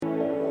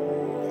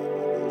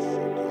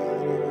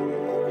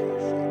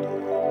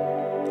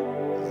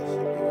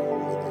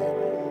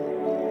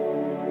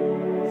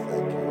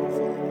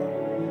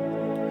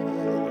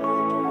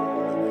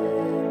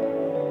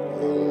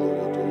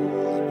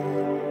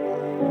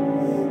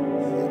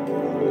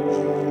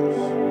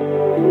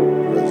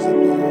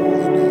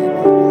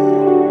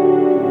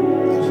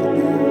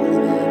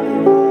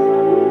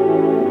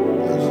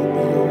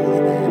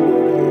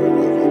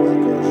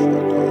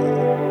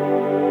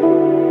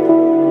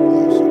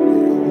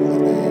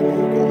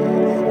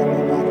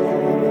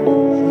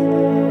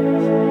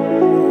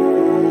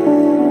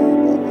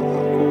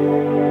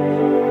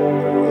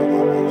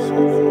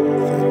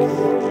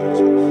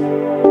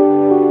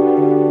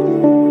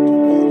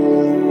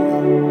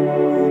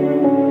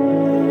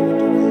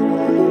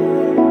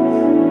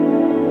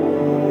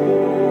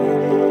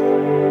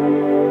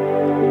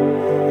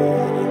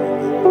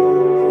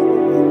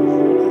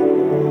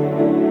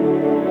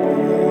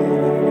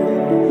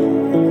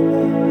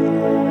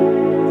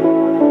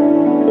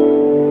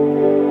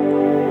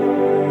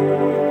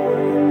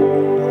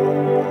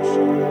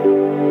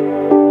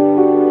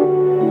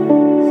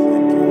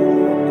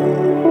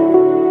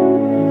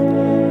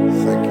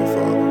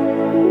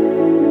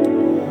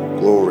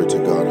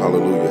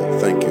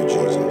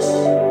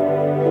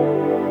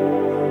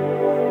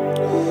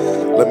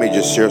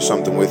just share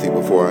something with you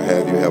before I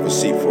have you have a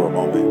seat for a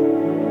moment.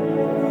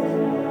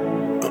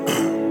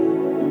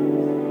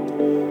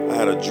 I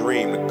had a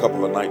dream a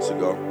couple of nights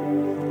ago,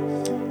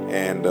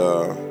 and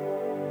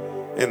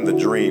in the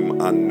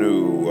dream I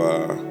knew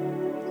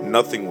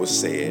nothing was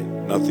said,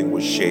 nothing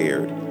was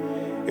shared.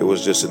 It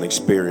was just an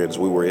experience.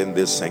 We were in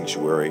this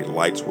sanctuary,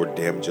 lights were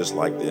dim just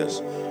like this,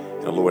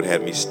 and the Lord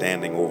had me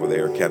standing over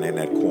there kind of in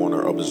that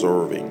corner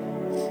observing.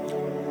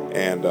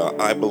 And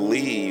I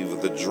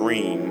believe the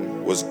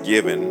dream was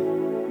given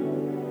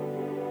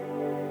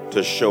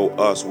to show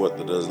us what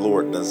the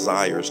Lord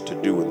desires to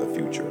do in the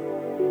future.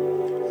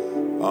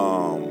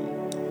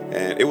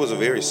 And it was a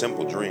very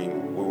simple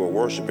dream. We were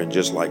worshiping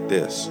just like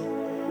this.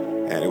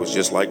 And it was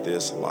just like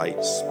this,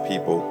 lights,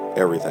 people,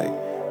 everything.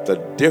 The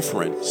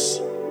difference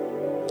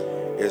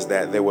is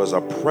that there was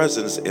a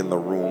presence in the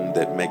room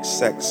that makes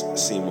sex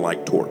seem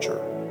like torture.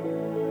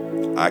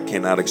 I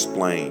cannot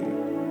explain.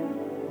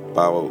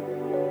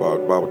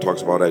 Bible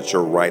talks about at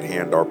your right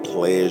hand are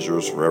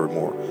pleasures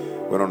forevermore.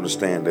 We don't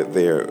understand that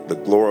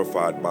the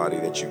glorified body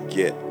that you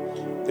get,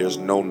 there's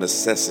no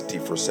necessity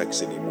for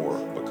sex anymore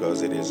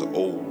because it is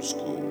old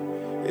school.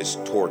 It's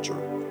torture.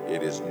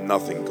 It is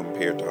nothing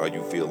compared to how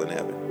you feel in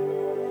heaven.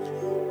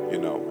 You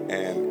know,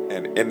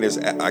 and in this,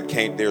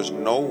 there's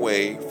no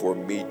way for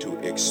me to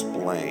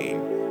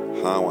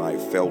explain how I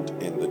felt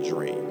in the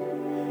dream.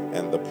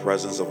 And the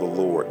presence of the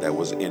Lord that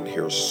was in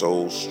here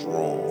so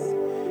strong.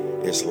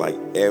 It's like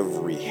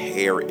every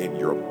hair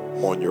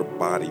on your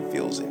body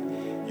feels it.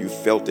 You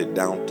felt it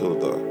down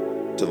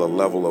to the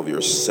level of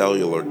your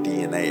cellular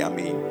DNA. I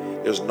mean,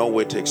 there's no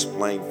way to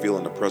explain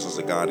feeling the presence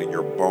of God in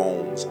your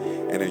bones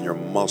and in your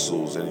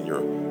muscles and in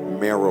your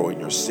marrow and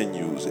your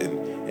sinews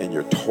and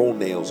your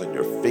toenails and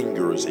your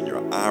fingers and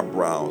your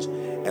eyebrows,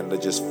 and to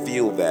just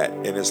feel that.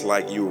 And it's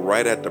like you're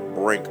right at the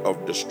brink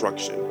of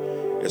destruction.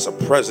 It's a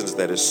presence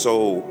that is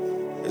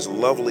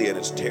lovely and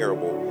it's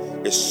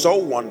terrible. It's so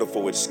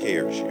wonderful it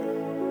scares you.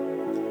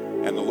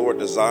 And the Lord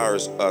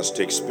desires us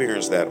to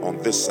experience that on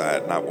this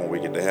side, not when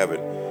we get to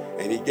heaven.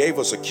 And he gave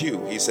us a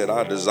cue. He said,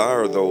 I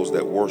desire those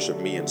that worship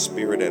me in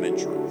spirit and in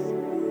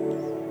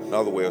truth.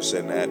 Another way of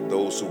saying that,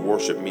 those who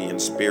worship me in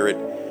spirit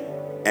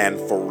and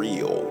for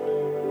real.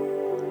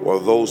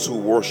 Or those who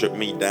worship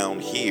me down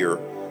here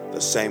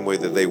the same way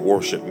that they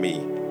worship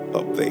me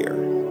up there.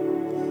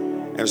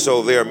 And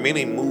so there are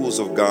many moves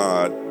of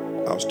God.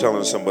 I was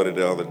telling somebody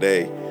the other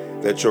day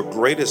that your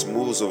greatest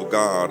moves of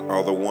God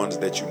are the ones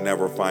that you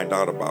never find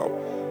out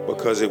about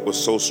because it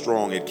was so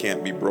strong it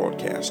can't be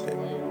broadcasted.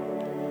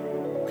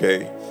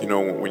 Okay? You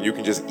know, when you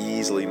can just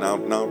easily, now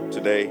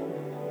today,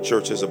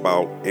 church is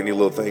about any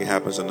little thing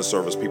happens in the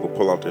service, people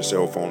pull out their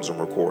cell phones and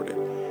record it.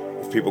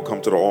 If people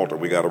come to the altar,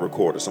 we got to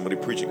record it. Somebody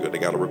preaching good, they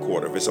got to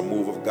record it. If it's a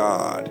move of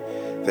God,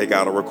 they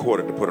got to record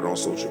it to put it on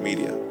social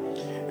media.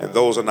 And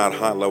those are not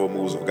high-level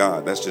moves of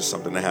God. That's just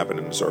something that happened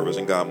in the service,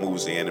 and God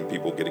moves in and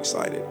people get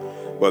excited.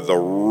 But the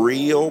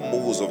real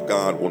moves of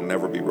God will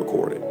never be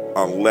recorded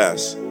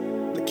unless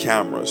the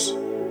cameras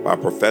by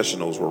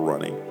professionals were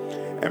running.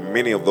 And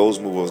many of those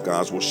moves of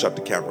God will shut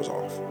the cameras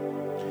off.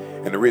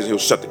 And the reason he'll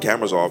shut the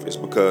cameras off is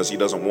because he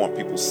doesn't want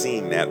people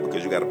seeing that,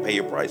 because you got to pay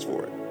a price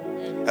for it.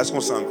 That's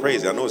going to sound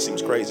crazy. I know it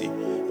seems crazy,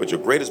 but your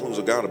greatest moves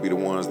of God will be the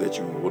ones that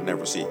you will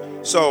never see.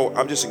 So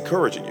I'm just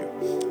encouraging you.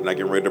 I'm not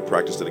getting ready to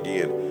practice it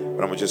again,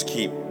 but I'm going to just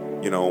keep,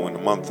 in the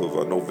month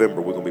of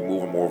November, we're going to be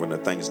moving more into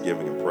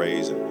Thanksgiving and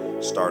praise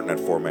and starting that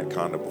format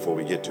kind of before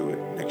we get to it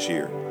next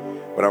year.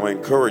 But I'm going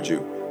to encourage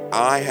you.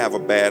 I have a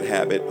bad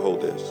habit.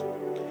 Hold this.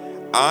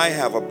 I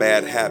have a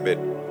bad habit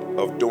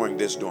of doing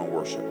this during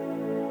worship.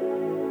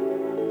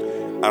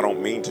 I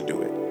don't mean to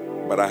do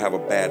it, but I have a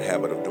bad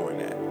habit of doing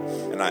that.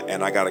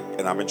 And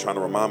I've been trying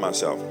to remind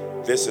myself,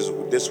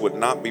 this would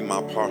not be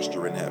my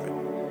posture in heaven.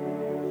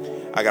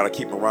 I got to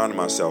keep reminding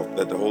myself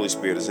that the Holy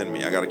Spirit is in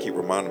me. I got to keep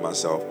reminding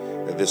myself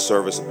that this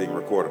service is being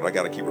recorded. I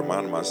got to keep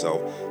reminding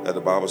myself that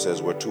the Bible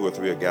says where 2 or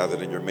 3 are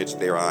gathered in your midst,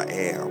 there I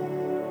am.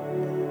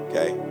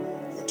 Okay?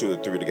 2 or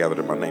 3 are gathered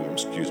in my name,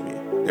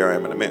 there I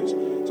am in the midst.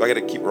 So I got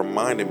to keep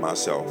reminding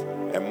myself,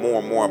 and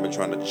more I've been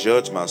trying to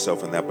judge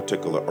myself in that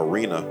particular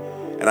arena.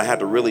 And I had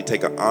to really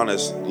take an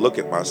honest look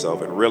at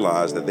myself and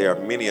realize that there are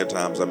many a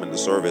times I'm in the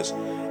service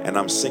and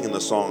I'm singing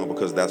the song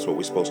because that's what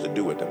we're supposed to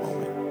do at that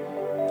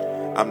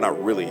moment. I'm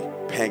not really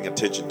paying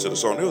attention to the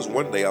song. There was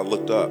one day I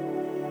looked up,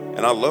 and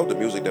I love the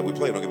music that we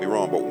play, don't get me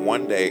wrong, but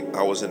one day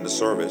I was in the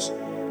service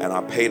and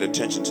I paid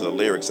attention to the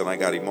lyrics and I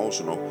got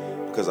emotional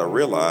because I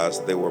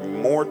realized there were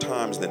more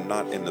times than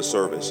not in the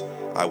service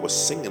I was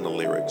singing the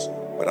lyrics,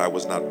 but I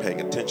was not paying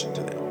attention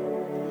to them.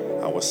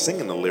 I was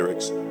singing the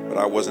lyrics, but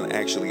I wasn't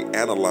actually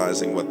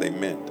analyzing what they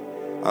meant.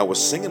 I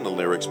was singing the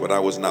lyrics, but I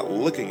was not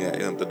looking at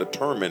them to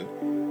determine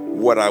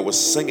what I was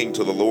singing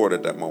to the Lord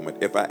at that moment,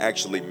 if I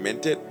actually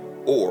meant it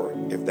or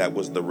if that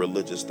was the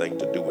religious thing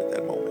to do at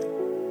that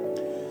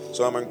moment.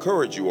 So I'm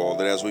encourage you all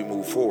that as we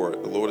move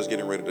forward, the Lord is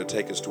getting ready to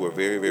take us to a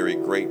very, very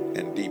great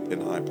and deep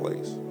and high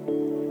place.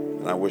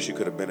 And I wish you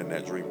could have been in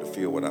that dream to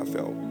feel what I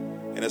felt.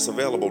 And it's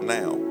available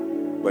now.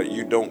 But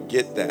you don't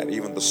get that.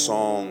 Even the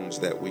songs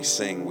that we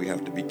sing, we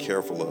have to be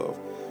careful of,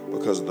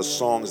 because the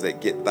songs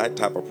that get that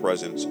type of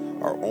presence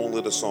are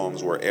only the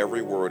songs where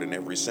every word and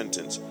every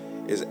sentence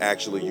is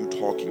actually you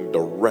talking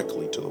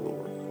directly to the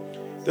Lord.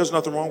 There's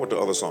nothing wrong with the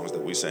other songs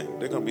that we sing.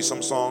 There are going to be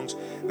some songs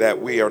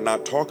that we are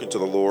not talking to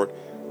the Lord.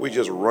 We're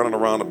just running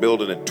around the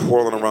building and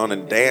twirling around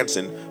and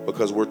dancing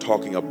because we're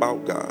talking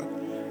about God.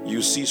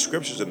 You see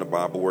scriptures in the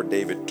Bible where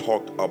David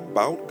talked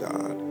about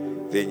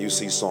God. Then you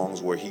see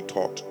songs where he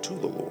talked to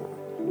the Lord.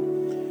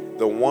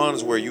 The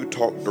ones where you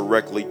talk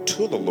directly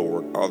to the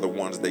Lord are the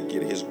ones that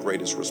get his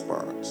greatest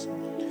response.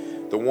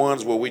 The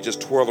ones where we just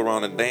twirl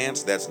around and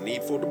dance, that's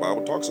needful. The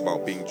Bible talks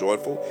about being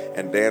joyful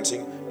and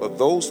dancing, but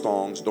those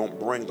songs don't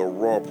bring the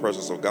raw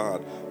presence of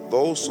God.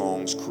 Those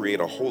songs create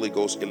a Holy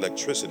Ghost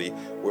electricity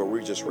where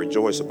we just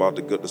rejoice about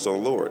the goodness of the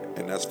Lord,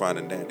 and that's fine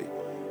and dandy.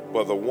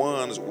 But the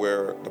ones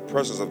where the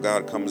presence of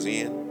God comes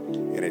in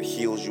and it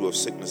heals you of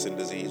sickness and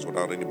disease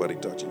without anybody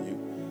touching you,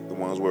 the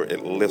ones where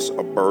it lifts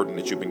a burden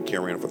that you've been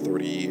carrying for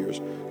 30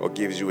 years or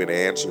gives you an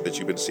answer that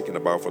you've been seeking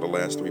about for the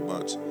last 3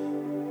 months,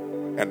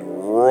 and the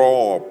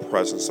raw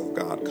presence of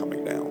God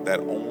coming down, that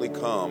only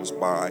comes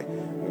by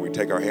when we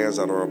take our hands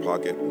out of our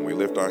pocket, when we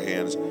lift our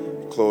hands,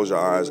 close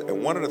our eyes.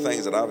 And one of the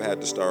things that I've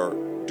had to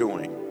start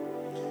doing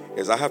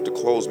is I have to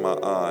close my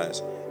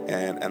eyes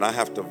and I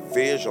have to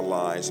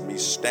visualize me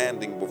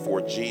standing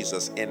before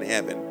Jesus in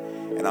heaven.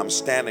 And I'm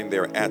standing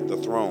there at the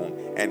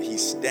throne, and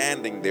he's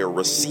standing there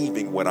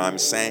receiving what I'm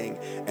saying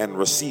and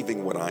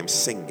receiving what I'm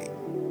singing.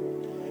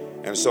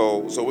 And so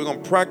we're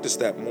going to practice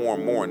that more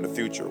and more in the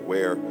future,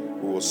 where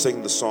we will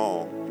sing the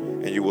song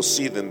and you will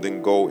see them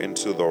then go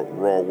into the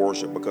raw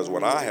worship. Because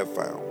what I have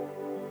found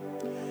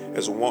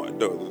is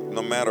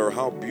no matter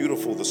how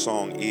beautiful the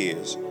song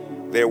is,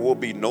 there will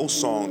be no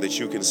song that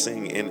you can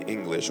sing in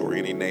English or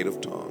any native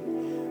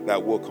tongue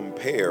that will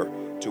compare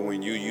to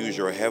when you use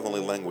your heavenly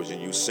language and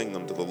you sing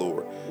them to the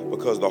Lord,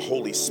 because the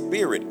Holy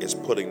Spirit is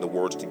putting the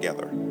words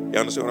together. You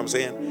understand what I'm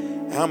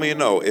saying? How many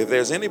know if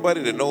there's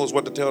anybody that knows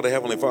what to tell the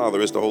Heavenly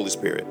Father, it's the Holy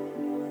Spirit?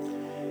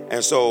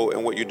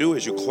 And what you do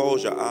is you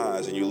close your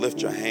eyes and you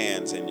lift your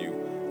hands and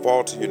you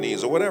fall to your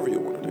knees or whatever you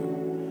want to do,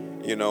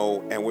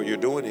 and what you're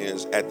doing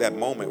is at that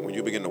moment when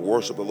you begin to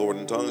worship the Lord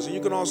in tongues, and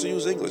you can also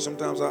use English.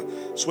 Sometimes I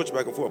switch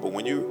back and forth, but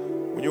when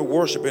you're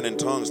worshiping in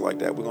tongues like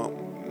that, we're going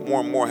to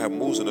more and more have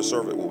moves in the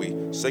service where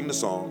we sing the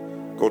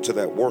song, go to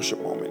that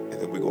worship moment, and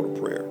then we go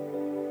to prayer.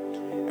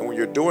 And when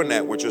you're doing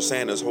that, what you're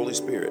saying is, Holy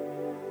Spirit,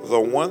 the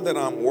one that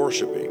I'm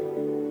worshiping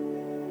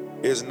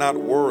is not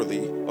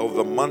worthy of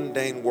the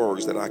mundane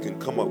words that I can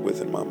come up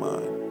with in my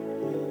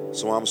mind.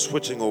 So I'm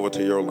switching over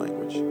to your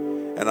language.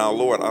 And now,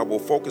 Lord, I will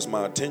focus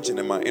my attention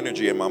and my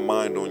energy and my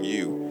mind on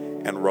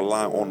you and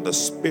rely on the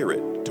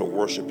Spirit to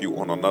worship you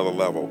on another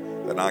level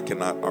that I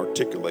cannot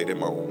articulate in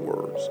my own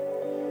words.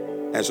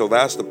 And so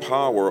that's the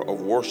power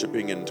of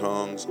worshiping in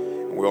tongues.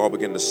 And we all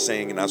begin to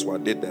sing, and that's why I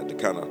did that, to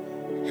kind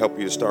of help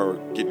you to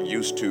start getting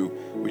used to.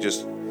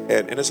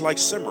 And it's like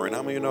simmering.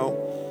 I mean,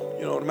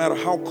 no matter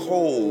how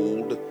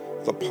cold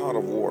the pot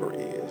of water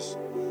is,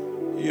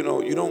 you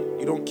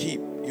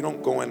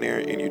don't go in there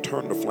and you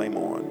turn the flame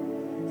on,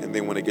 and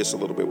then when it gets a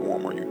little bit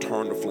warmer, you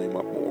turn the flame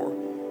up more.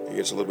 It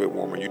gets a little bit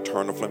warmer, you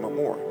turn the flame up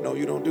more. No,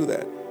 you don't do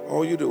that.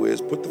 All you do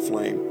is put the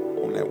flame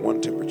on that one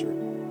temperature,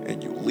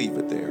 and you leave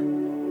it there.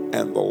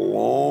 And the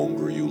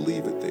longer you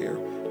leave it there,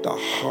 the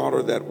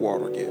hotter that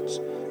water gets.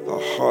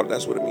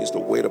 That's what it means to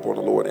wait upon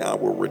the Lord, and I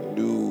will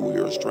renew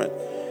your strength.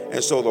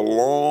 And so the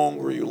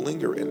longer you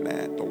linger in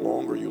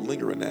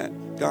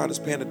that, God is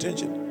paying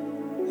attention.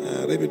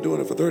 They've been doing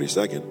it for 30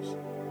 seconds.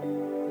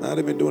 Now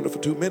they've been doing it for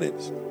 2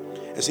 minutes.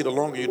 And see, the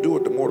longer you do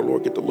it, the more the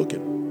Lord get to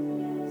looking.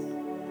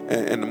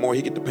 And the more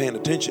he get to paying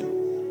attention.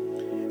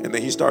 And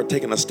then he start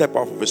taking a step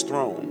off of his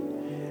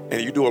throne.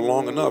 And you do it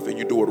long enough, and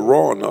you do it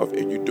raw enough,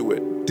 and you do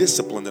it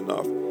disciplined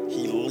enough,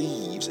 he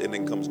leaves and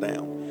then comes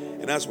down.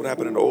 And that's what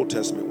happened in the Old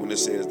Testament when it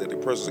says that the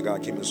presence of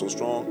God came in so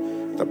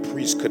strong, the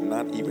priests could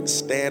not even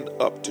stand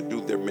up to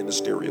do their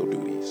ministerial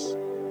duties.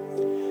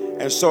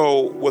 And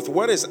so with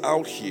what is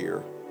out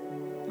here,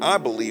 I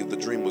believe the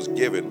dream was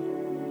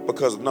given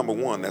because, number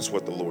one, that's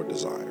what the Lord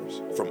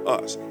desires from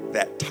us,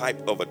 that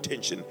type of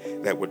attention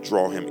that would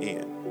draw him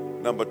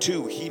in. Number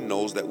two, he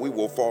knows that we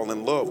will fall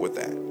in love with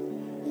that.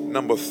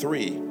 Number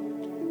three,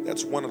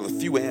 that's one of the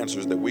few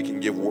answers that we can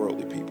give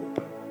worldly people.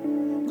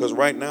 Because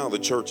right now the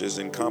church is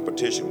in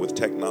competition with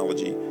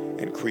technology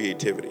and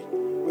creativity.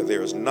 But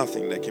there is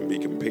nothing that can be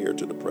compared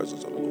to the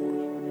presence of the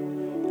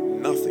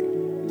Lord.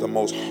 Nothing. The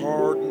most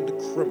hardened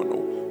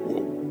criminal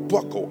will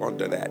buckle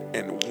under that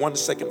in 1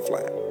 second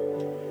flat.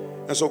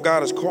 And so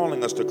God is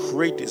calling us to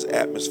create these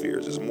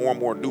atmospheres as more and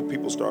more new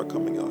people start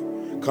coming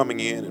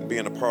in and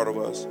being a part of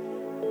us.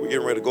 We're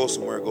getting ready to go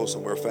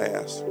somewhere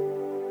fast.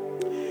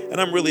 And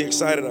I'm really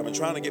excited. I've been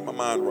trying to get my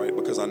mind right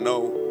because I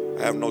know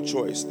I have no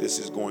choice. This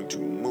is going to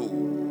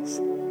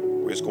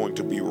move. It's going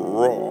to be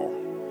raw.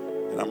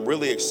 And I'm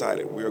really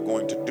excited. We are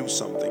going to do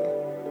something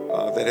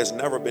that has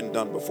never been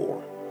done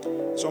before.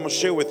 So I'm going to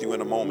share with you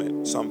in a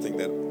moment something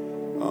that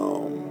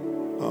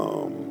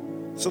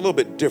it's a little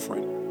bit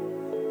different.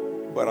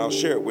 but I'll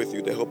share it with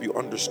you to help you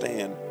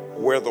understand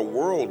where the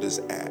world is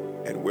at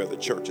and where the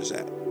church is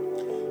at.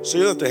 So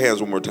you lift your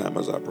hands one more time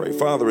as I pray.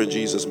 Father, in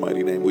Jesus'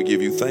 mighty name, we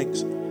give you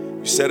thanks.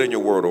 You said in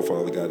your word, oh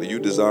Father God, that you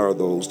desire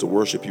those to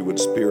worship you in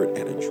spirit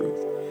and in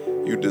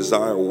truth. You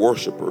desire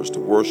worshipers to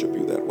worship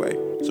you that way.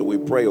 So we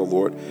pray, oh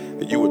Lord,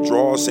 that you would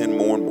draw us in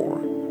more and more.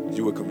 That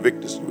you would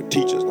convict us, you would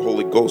teach us. The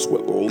Holy Ghost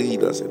would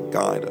lead us and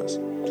guide us.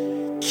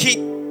 Keep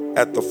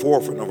at the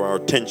forefront of our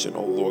attention,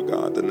 oh Lord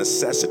God, the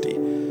necessity.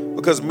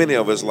 Because many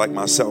of us, like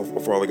myself, oh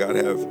Father God,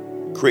 have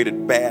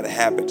created bad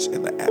habits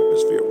in the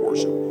atmosphere of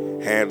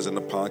worship. Hands in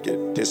the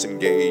pocket,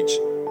 disengaged,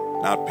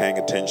 not paying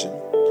attention.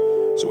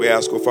 So we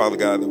ask, oh Father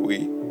God, that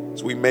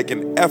we make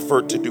an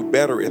effort to do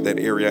better in that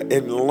area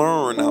and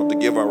learn how to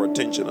give our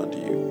attention unto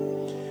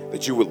you.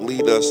 That you would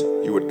lead us,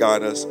 you would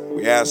guide us.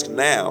 We ask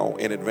now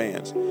in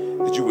advance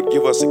that you would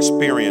give us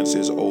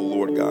experiences, oh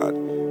Lord God,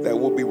 that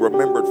will be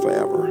remembered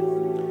forever.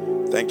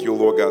 Thank you,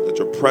 Lord God, that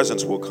your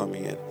presence will come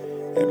in.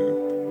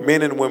 And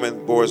men and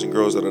women, boys and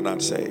girls that are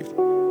not saved,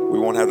 we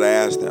won't have to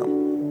ask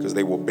them because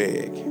they will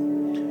beg.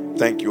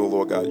 Thank you, O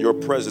Lord God. Your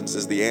presence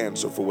is the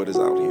answer for what is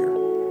out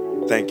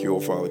here. Thank you, O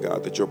Father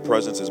God, that your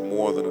presence is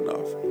more than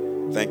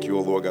enough. Thank you,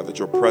 O Lord God, that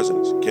your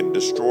presence can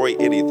destroy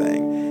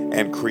anything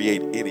and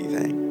create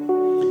anything.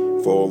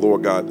 For, O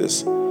Lord God,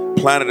 this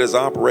planet is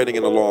operating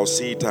in the law of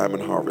seed time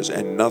and harvest,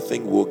 and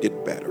nothing will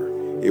get better.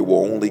 It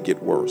will only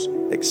get worse,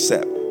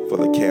 except for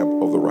the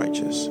camp of the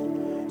righteous.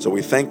 So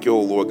we thank you,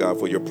 O Lord God,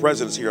 for your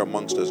presence here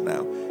amongst us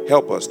now.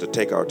 Help us to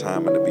take our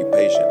time and to be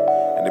patient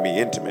and to be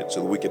intimate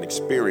so that we can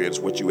experience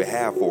what you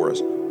have for us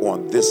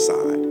on this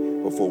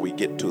side before we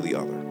get to the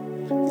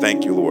other.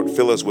 Thank you, Lord.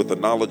 Fill us with the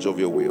knowledge of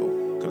your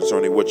will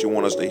concerning what you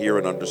want us to hear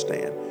and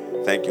understand.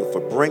 Thank you for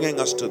bringing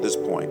us to this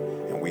point,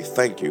 and we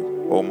thank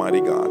you,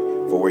 Almighty God,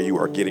 for where you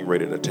are getting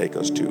ready to take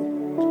us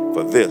to.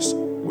 For this,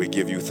 we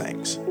give you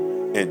thanks.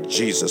 In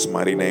Jesus'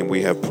 mighty name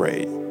we have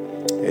prayed.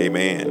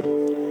 Amen.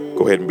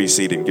 Go ahead and be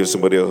seated and give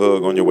somebody a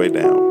hug on your way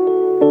down.